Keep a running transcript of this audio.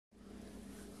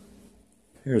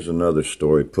Here's another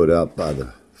story put out by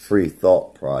the Free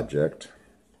Thought Project.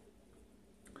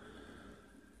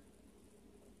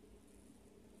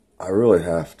 I really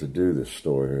have to do this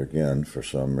story again for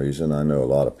some reason. I know a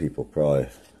lot of people probably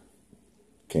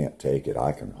can't take it.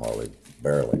 I can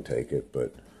barely take it,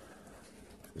 but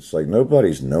it's like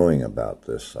nobody's knowing about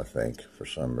this, I think, for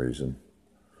some reason.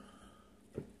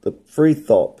 But the Free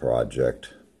Thought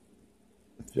Project,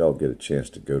 if y'all get a chance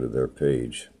to go to their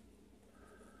page,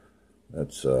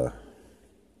 that's who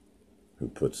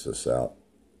puts this out.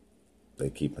 They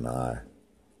keep an eye.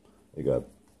 They got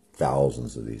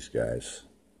thousands of these guys.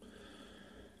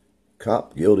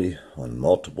 Cop guilty on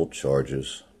multiple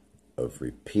charges of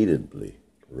repeatedly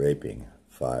raping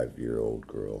 5-year-old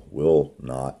girl will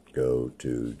not go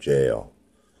to jail.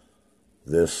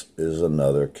 This is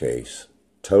another case.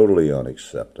 Totally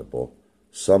unacceptable.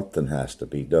 Something has to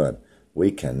be done.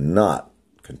 We cannot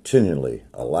continually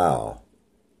allow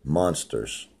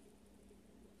monsters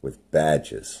with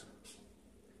badges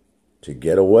to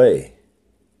get away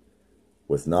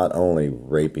with not only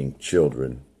raping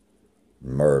children,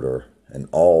 murder, and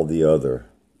all the other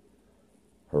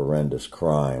horrendous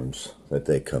crimes that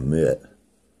they commit,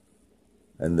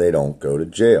 and they don't go to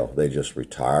jail. They just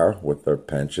retire with their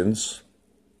pensions,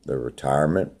 their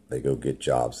retirement. They go get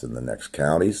jobs in the next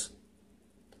counties.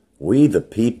 We, the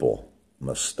people,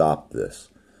 must stop this.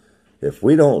 If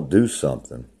we don't do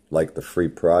something like the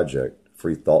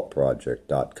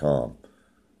freethoughtproject.com,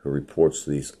 who reports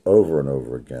these over and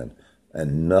over again,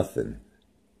 and nothing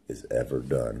is ever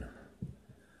done.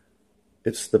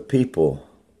 It's the people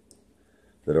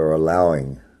that are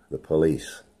allowing the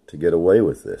police to get away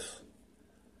with this.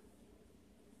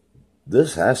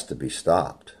 This has to be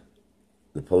stopped.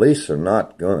 The police are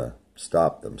not going to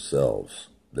stop themselves.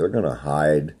 They're going to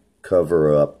hide,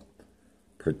 cover up,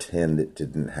 pretend it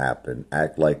didn't happen,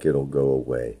 act like it'll go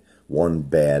away. One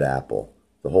bad apple,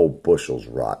 the whole bushel's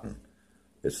rotten.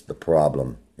 It's the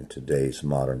problem in today's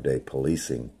modern day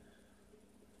policing.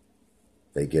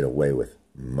 They get away with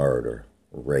murder,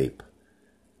 rape,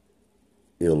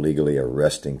 illegally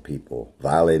arresting people,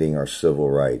 violating our civil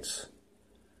rights.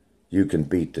 You can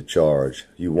beat the charge,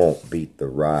 you won't beat the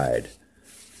ride.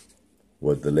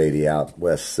 What the lady out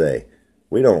west say?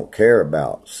 We don't care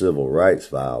about civil rights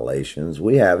violations.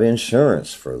 We have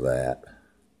insurance for that.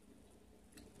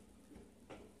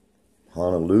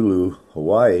 Honolulu,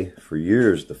 Hawaii, for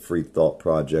years the Free Thought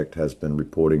Project has been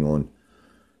reporting on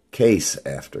case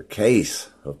after case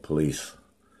of police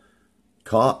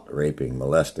caught raping,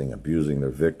 molesting, abusing their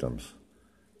victims.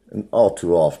 And all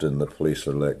too often the police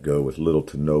are let go with little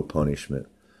to no punishment.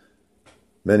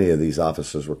 Many of these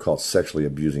officers were caught sexually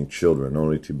abusing children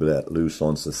only to be let loose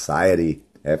on society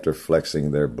after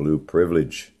flexing their blue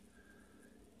privilege.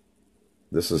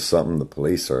 This is something the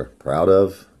police are proud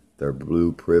of, their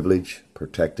blue privilege,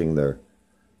 protecting their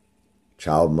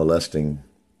child molesting.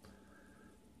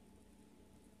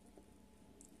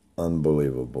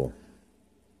 Unbelievable.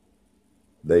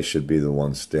 They should be the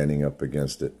ones standing up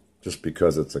against it. Just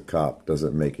because it's a cop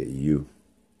doesn't make it you.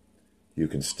 You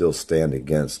can still stand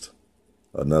against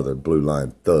another blue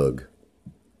line thug.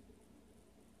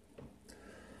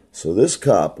 So this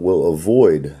cop will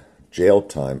avoid jail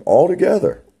time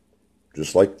altogether,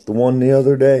 just like the one the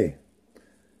other day.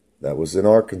 That was in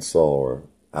Arkansas or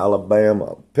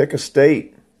Alabama. Pick a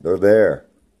state. They're there.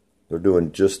 They're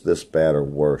doing just this bad or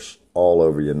worse all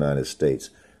over the United States.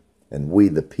 And we,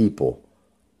 the people,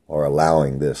 are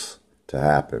allowing this to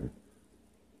happen.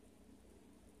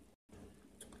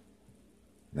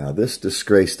 Now, this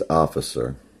disgraced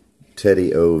officer,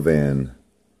 Teddy O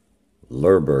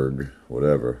Lerberghe,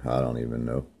 whatever, I don't even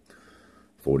know,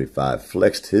 45,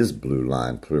 flexed his blue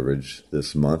line privilege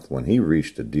this month when he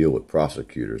reached a deal with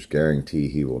prosecutors, guarantee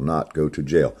he will not go to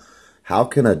jail. How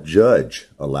can a judge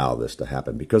allow this to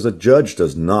happen? Because a judge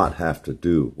does not have to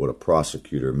do what a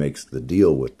prosecutor makes the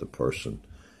deal with the person.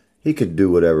 He can do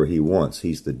whatever he wants.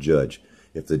 He's the judge.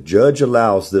 If the judge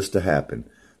allows this to happen,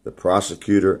 the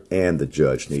prosecutor and the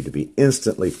judge need to be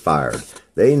instantly fired.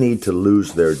 They need to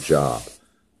lose their job.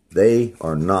 They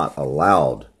are not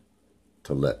allowed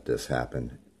to let this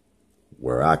happen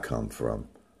where I come from.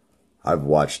 I've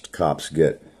watched cops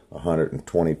get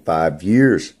 125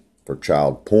 years for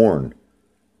child porn.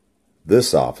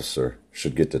 This officer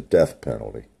should get the death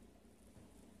penalty.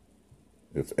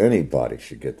 If anybody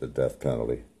should get the death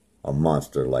penalty, a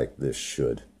monster like this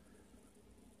should.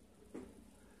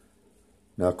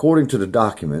 Now, according to the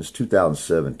documents,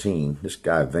 2017, this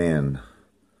guy Lerberghe,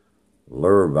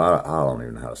 I don't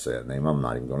even know how to say that name, I'm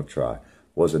not even going to try,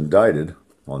 was indicted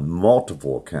on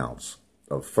multiple counts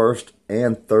of first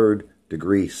and third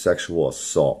degree sexual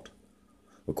assault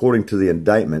According to the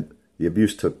indictment, the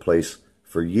abuse took place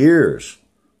for years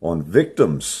on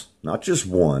victims, not just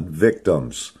one,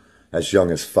 victims as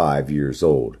young as 5 years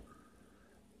old.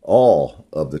 All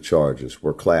of the charges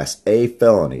were Class A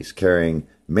felonies carrying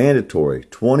mandatory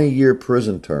 20-year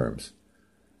prison terms.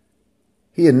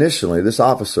 This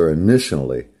officer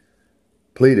initially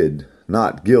pleaded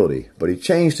not guilty, but he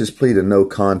changed his plea to no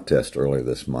contest earlier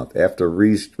this month after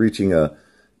reaching a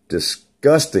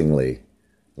disgustingly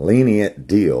lenient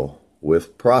deal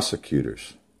with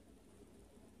prosecutors.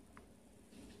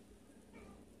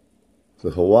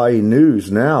 The Hawaii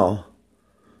News now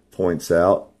points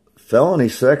out felony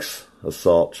sex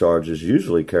assault charges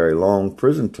usually carry long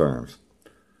prison terms,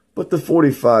 but the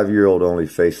 45-year-old only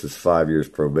faces 5 years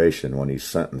probation when he's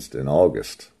sentenced in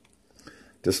August.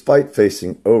 Despite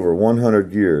facing over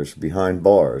 100 years behind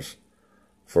bars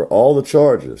for all the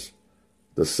charges,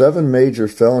 the 7 major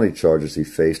felony charges he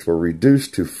faced were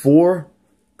reduced to 4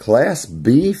 Class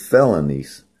B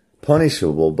felonies,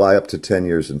 punishable by up to 10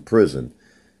 years in prison,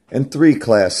 and 3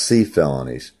 Class C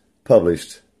felonies,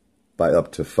 published by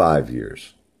up to 5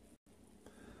 years.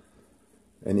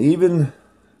 And even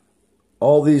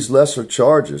all these lesser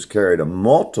charges carried a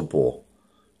multiple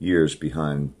years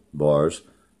behind bars,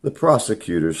 the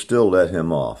prosecutors still let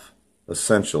him off,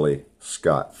 essentially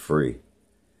scot-free.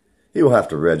 He will have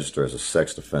to register as a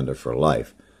sex offender for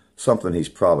life, something he's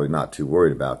probably not too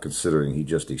worried about considering he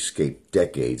just escaped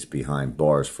decades behind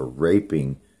bars for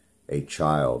raping a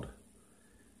child.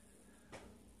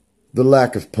 The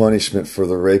lack of punishment for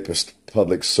the rapist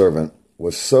public servant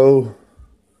was so,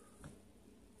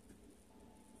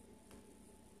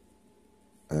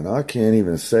 and I can't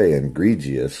even say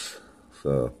egregious,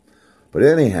 but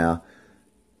anyhow,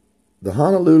 the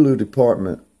Honolulu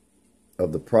Department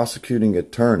of the prosecuting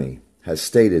attorney has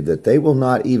stated that they will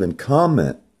not even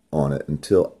comment on it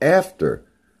until after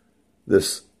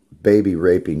this baby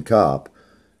raping cop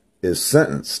is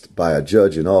sentenced by a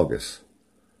judge in August.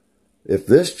 If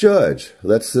this judge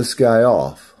lets this guy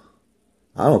off,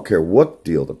 I don't care what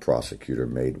deal the prosecutor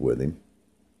made with him,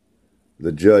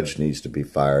 the judge needs to be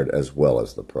fired as well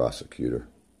as the prosecutor.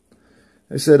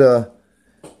 They said,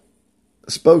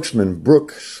 spokesman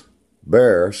Brooks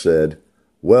Bear said,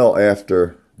 well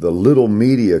after the little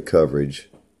media coverage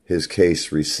his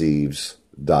case receives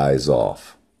dies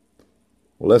off.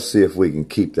 Well, let's see if we can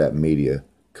keep that media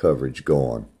coverage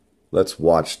going. Let's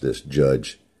watch this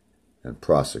judge and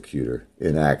prosecutor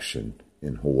in action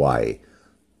in Hawaii,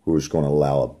 who is going to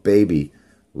allow a baby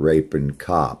raping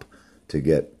cop to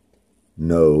get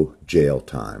no jail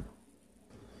time.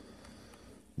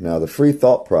 Now, the Free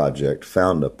Thought Project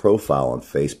found a profile on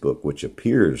Facebook which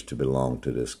appears to belong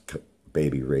to this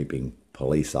baby raping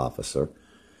police officer.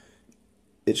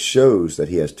 It shows that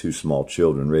he has 2 small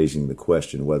children, raising the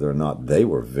question whether or not they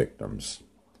were victims.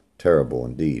 Terrible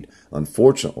indeed.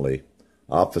 Unfortunately,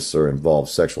 officer-involved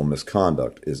sexual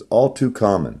misconduct is all too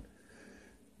common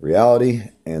reality,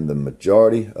 and the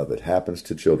majority of it happens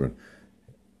to children.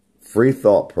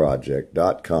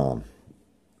 freethoughtproject.com.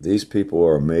 These people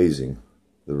are amazing,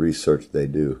 the research they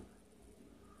do.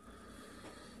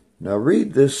 Now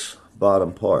read this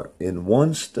bottom part. In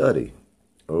one study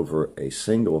over a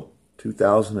single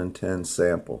 2010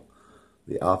 sample,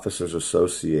 the officers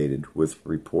associated with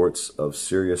reports of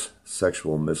serious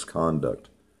sexual misconduct,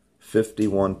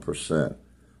 51%,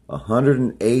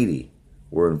 180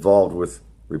 were involved with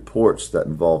reports that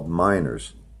involved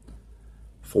minors,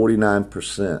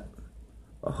 49%,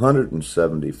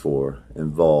 174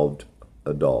 involved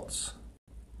adults.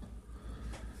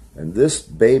 And this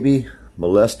baby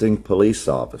molesting police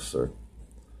officer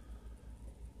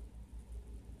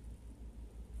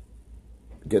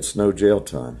gets no jail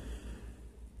time.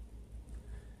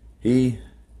 He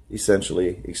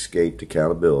essentially escaped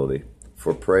accountability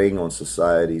for preying on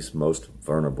society's most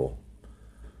vulnerable.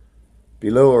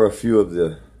 Below are a few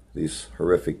of these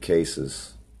horrific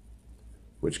cases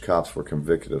which cops were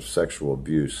convicted of sexual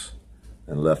abuse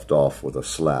and left off with a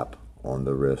slap on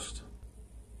the wrist.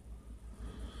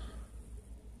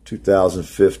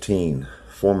 2015,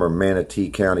 former Manatee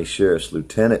County Sheriff's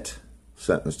Lieutenant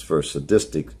sentenced for a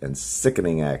sadistic and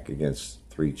sickening act against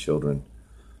 3 children.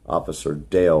 Officer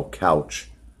Dale Couch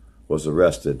was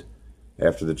arrested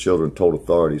after the children told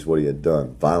authorities what he had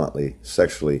done, violently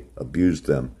sexually abused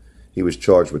them. He was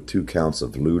charged with 2 counts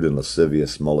of lewd and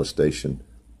lascivious molestation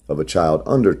of a child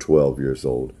under 12 years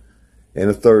old, and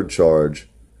a 3rd charge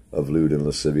of lewd and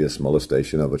lascivious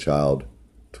molestation of a child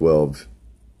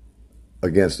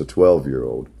against a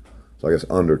 12-year-old. So I guess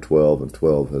under 12 and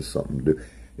 12 has something to do.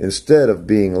 Instead of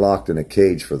being locked in a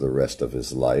cage for the rest of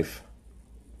his life,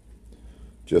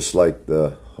 just like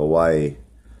the Hawaii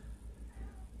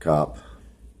cop,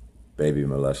 baby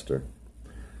molester.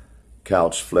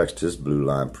 Couch flexed his blue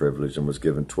line privilege and was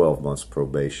given 12 months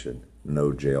probation,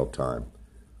 no jail time.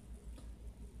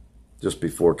 Just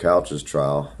before Couch's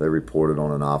trial, they reported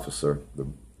on an officer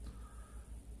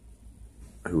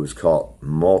who was caught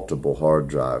multiple hard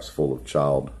drives full of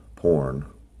child porn.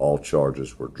 All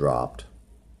charges were dropped.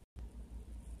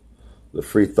 The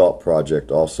Free Thought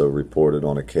Project also reported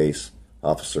on a case,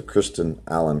 Officer Kristen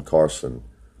Allen Carson,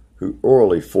 who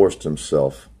orally forced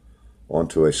himself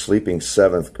onto a sleeping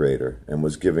 7th grader and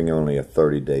was giving only a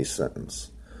 30-day sentence.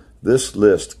 This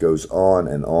list goes on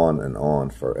and on and on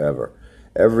forever.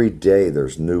 Every day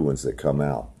there's new ones that come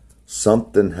out.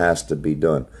 Something has to be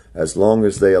done. As long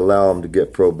as they allow them to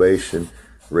get probation,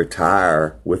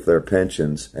 retire with their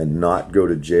pensions, and not go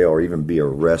to jail or even be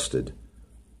arrested,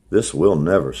 this will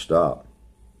never stop.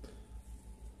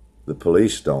 The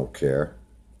police don't care,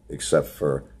 except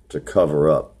for to cover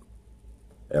up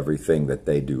everything that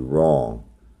they do wrong.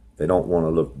 They don't want to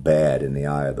look bad in the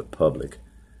eye of the public.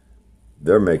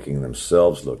 They're making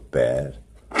themselves look bad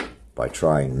by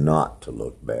trying not to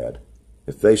look bad.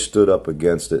 If they stood up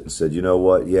against it and said, you know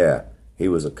what, yeah, he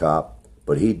was a cop,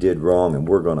 but he did wrong and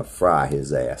we're going to fry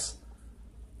his ass.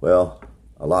 Well,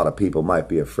 a lot of people might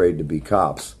be afraid to be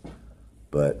cops,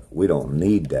 but we don't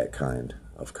need that kind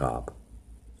of cop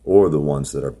or the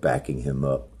ones that are backing him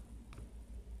up.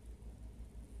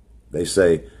 They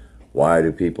say, why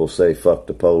do people say fuck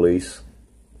the police?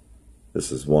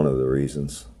 This is one of the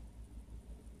reasons.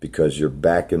 Because you're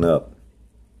backing up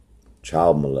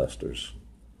child molesters.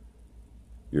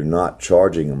 You're not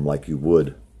charging them like you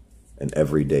would an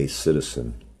everyday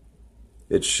citizen.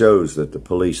 It shows that the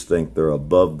police think they're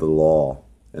above the law,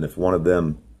 and if one of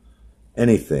them,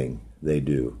 anything they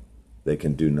do, they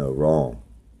can do no wrong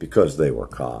because they were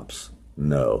cops.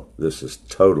 No, this is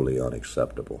totally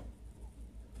unacceptable.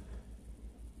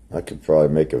 I could probably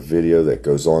make a video that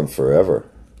goes on forever.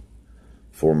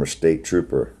 Former state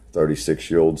trooper,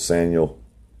 36-year-old Samuel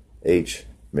H.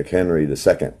 McHenry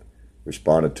II,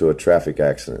 responded to a traffic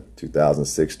accident in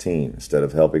 2016. Instead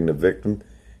of helping the victim,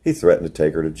 he threatened to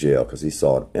take her to jail because he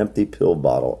saw an empty pill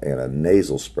bottle and a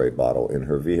nasal spray bottle in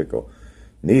her vehicle,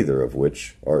 neither of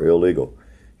which are illegal.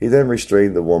 He then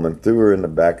restrained the woman, threw her in the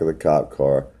back of the cop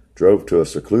car, drove to a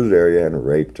secluded area, and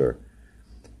raped her.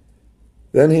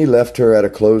 Then he left her at a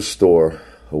closed store,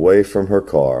 away from her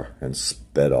car, and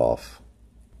sped off.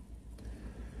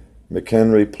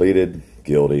 McHenry pleaded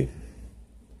guilty.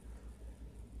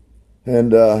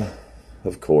 And,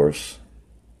 of course,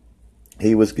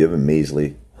 he was given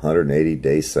measly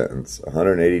 180-day sentence,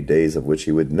 180 days of which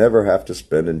he would never have to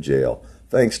spend in jail,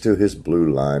 thanks to his blue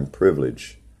line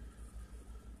privilege.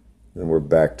 Then we're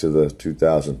back to the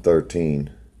 2013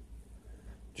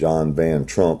 John Van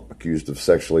Trump, accused of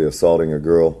sexually assaulting a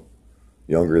girl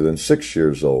younger than 6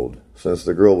 years old. Since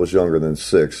the girl was younger than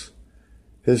 6,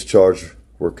 his charges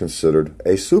were considered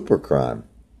a supercrime.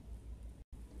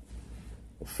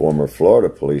 A former Florida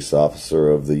police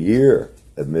officer of the year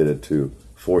admitted to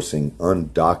forcing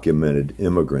undocumented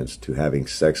immigrants to having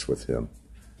sex with him.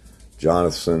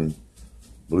 Jonathan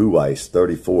Blue Ice,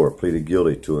 34, pleaded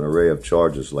guilty to an array of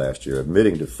charges last year,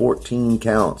 admitting to 14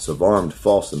 counts of armed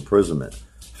false imprisonment,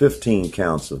 15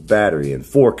 counts of battery, and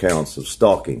 4 counts of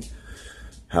stalking.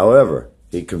 However,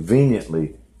 he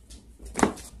conveniently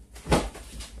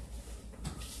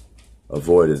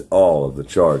avoided all of the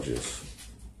charges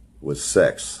with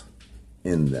sex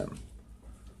in them.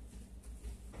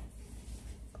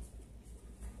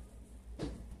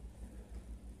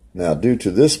 Now, due to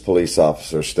this police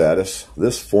officer status,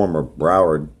 this former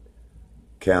Broward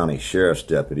County Sheriff's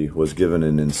deputy was given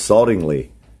an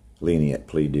insultingly lenient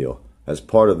plea deal. As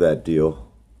part of that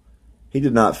deal, he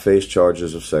did not face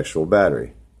charges of sexual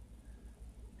battery.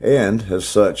 And, as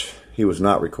such, he was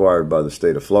not required by the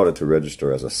state of Florida to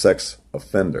register as a sex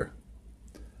offender.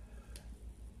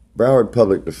 Broward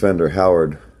Public Defender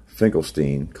Howard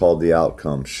Finkelstein called the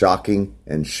outcome shocking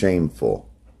and shameful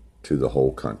to the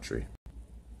whole country.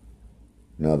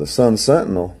 Now, the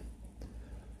Sun-Sentinel,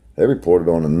 they reported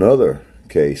on another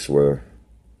case where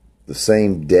the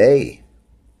same day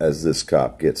as this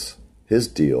cop gets his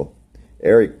deal,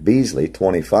 Eric Beasley,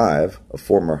 25, a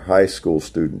former high school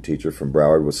student teacher from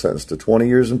Broward, was sentenced to 20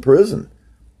 years in prison.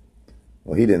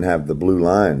 Well, he didn't have the blue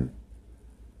line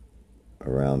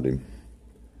around him.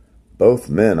 Both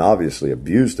men obviously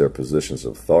abused their positions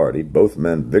of authority. Both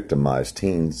men victimized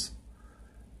teens.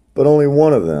 But only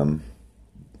one of them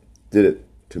did it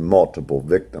to multiple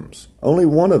victims. Only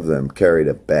one of them carried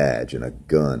a badge and a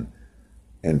gun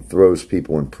and throws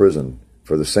people in prison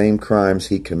for the same crimes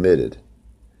he committed.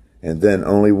 And then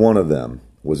only one of them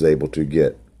was able to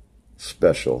get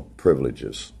special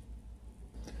privileges.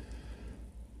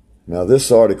 Now,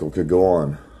 this article could go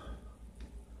on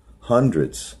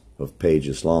hundreds of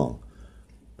pages long.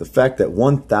 The fact that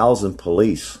 1,000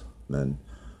 policemen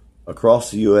across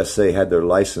the USA had their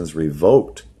license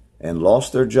revoked and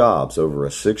lost their jobs over a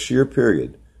 6-year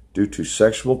period due to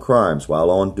sexual crimes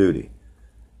while on duty.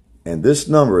 And this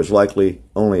number is likely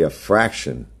only a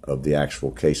fraction of the actual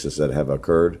cases that have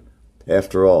occurred.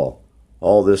 After all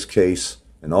this case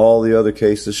and all the other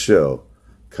cases show,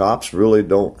 cops really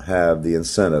don't have the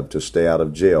incentive to stay out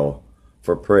of jail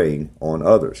for preying on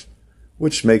others,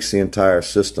 which makes the entire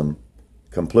system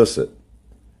complicit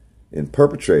in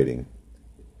perpetrating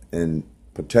and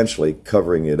potentially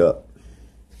covering it up.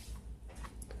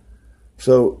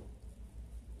 So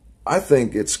I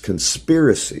think it's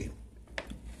conspiracy.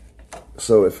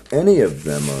 So if any of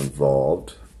them are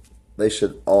involved, they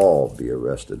should all be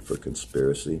arrested for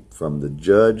conspiracy, from the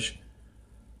judge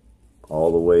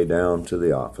all the way down to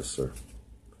the officer.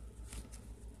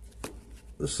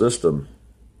 The system,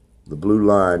 the Blue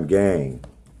Line gang,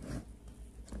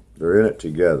 they're in it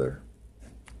together,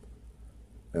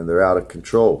 and they're out of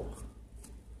control.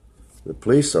 The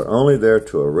police are only there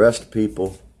to arrest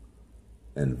people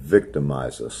and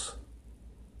victimize us.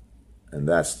 And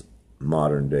that's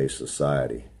modern day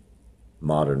society,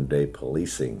 modern day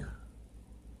policing.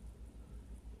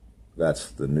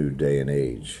 That's the new day and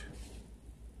age.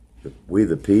 We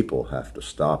the people have to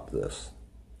stop this.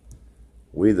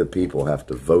 We the people have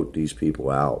to vote these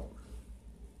people out.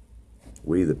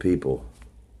 We the people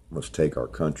must take our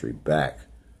country back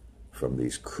from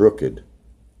these crooked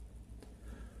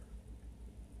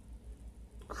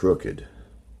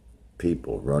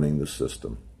people running the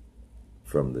system,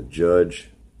 from the judge,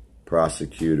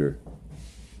 prosecutor,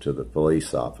 to the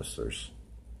police officers.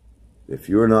 If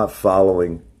you're not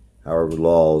following our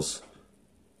laws,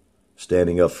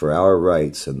 standing up for our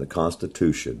rights and the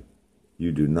Constitution,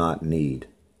 you do not need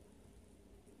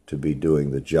to be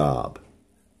doing the job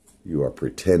you are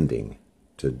pretending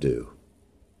to do.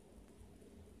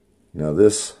 Now,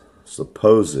 this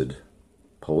supposed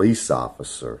police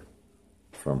officer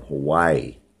from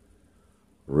Hawaii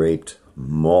raped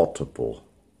multiple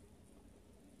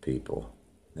people,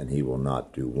 and he will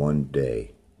not do 1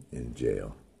 day in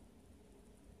jail.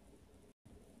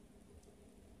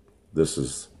 This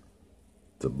is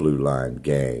the Blue Line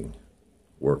gang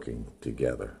working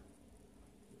together.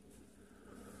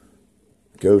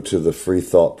 Go to the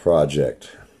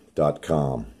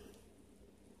freethoughtproject.com.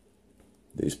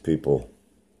 These people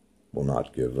will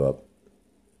not give up.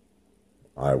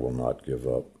 I will not give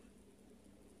up.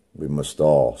 We must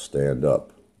all stand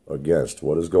up against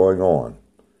what is going on,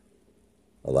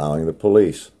 allowing the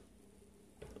police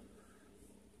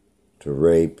to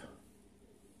rape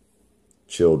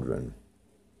children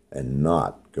and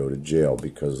not go to jail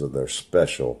because of their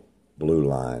special Blue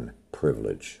Line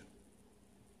privilege.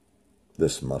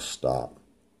 This must stop.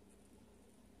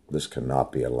 This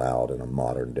cannot be allowed in a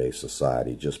modern day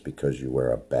society just because you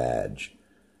wear a badge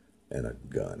and a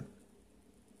gun.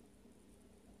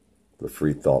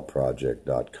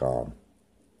 thefreethoughtproject.com.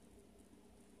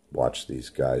 Watch these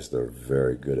guys. They're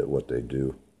very good at what they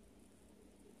do,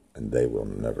 and they will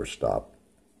never stop.